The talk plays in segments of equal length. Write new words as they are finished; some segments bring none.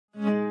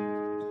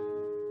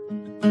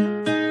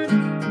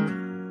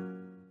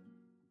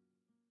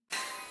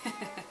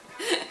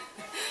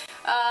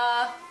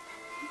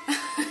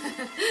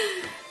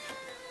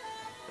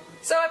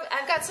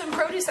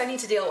I need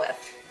to deal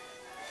with.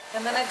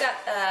 And then I've got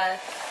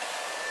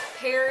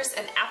pears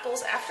and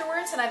apples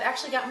afterwards, and I've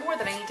actually got more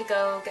that I need to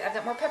go get. I've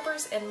got more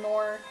peppers and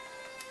more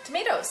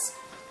tomatoes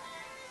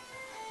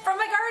from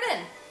my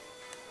garden.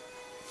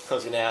 I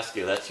was going to ask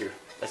you, that's your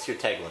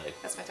tagline.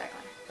 That's my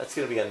tagline. That's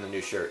going to be on the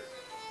new shirt.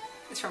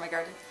 It's from my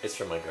garden. It's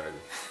from my garden.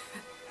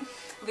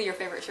 Will be your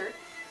favorite shirt?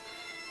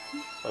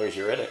 As long as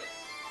you're in it.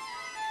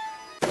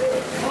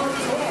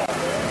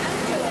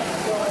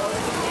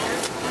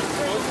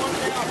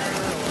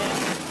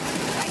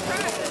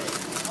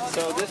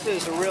 So this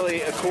is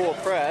really a cool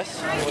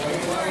press.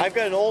 I've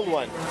got an old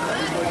one,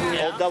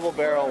 old double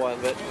barrel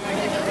one, but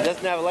it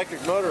doesn't have an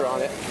electric motor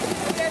on it.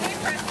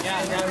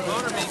 Yeah, the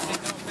motor makes it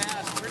go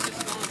fast. We're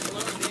just going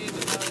slowly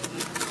without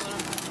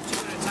two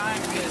at a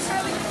time because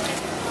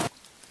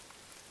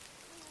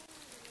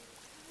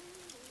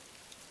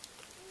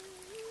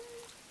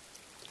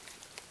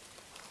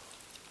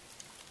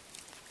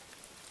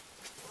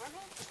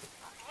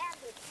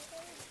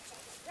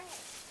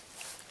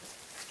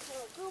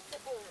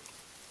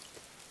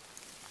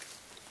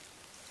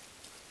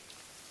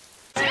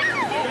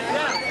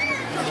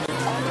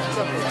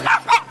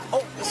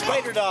oh, the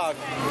spider dog.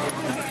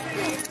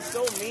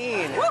 So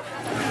mean.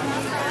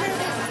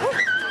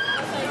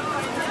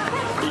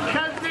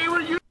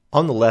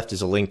 On the left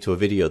is a link to a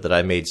video that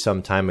I made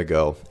some time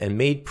ago and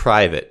made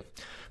private.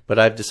 But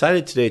I've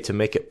decided today to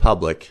make it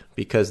public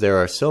because there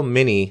are so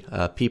many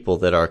people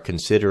that are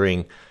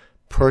considering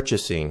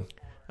purchasing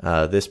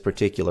this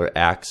particular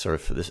axe, or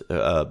for this,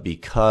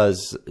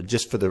 because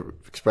just for the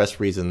express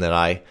reason that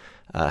I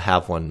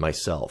have one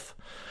myself.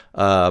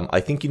 I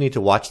think you need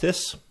to watch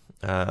this,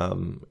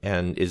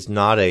 and is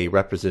not a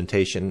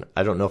representation.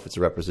 I don't know if it's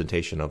a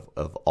representation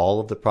of all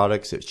of the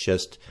products. It's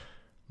just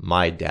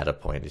my data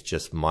point. It's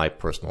just my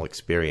personal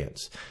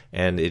experience.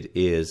 And it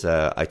is,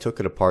 I took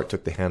it apart,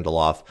 took the handle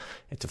off,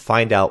 and to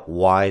find out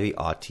why the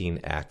Autine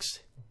axe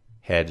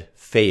had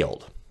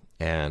failed,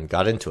 and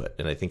got into it.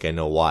 And I think I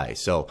know why.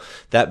 So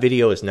that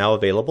video is now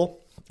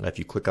available. If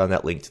you click on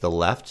that link to the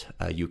left,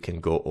 you can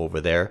go over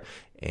there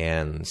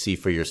and see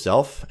for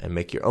yourself and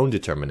make your own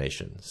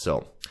determination.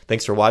 So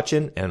thanks for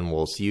watching, and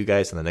we'll see you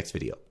guys in the next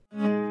video.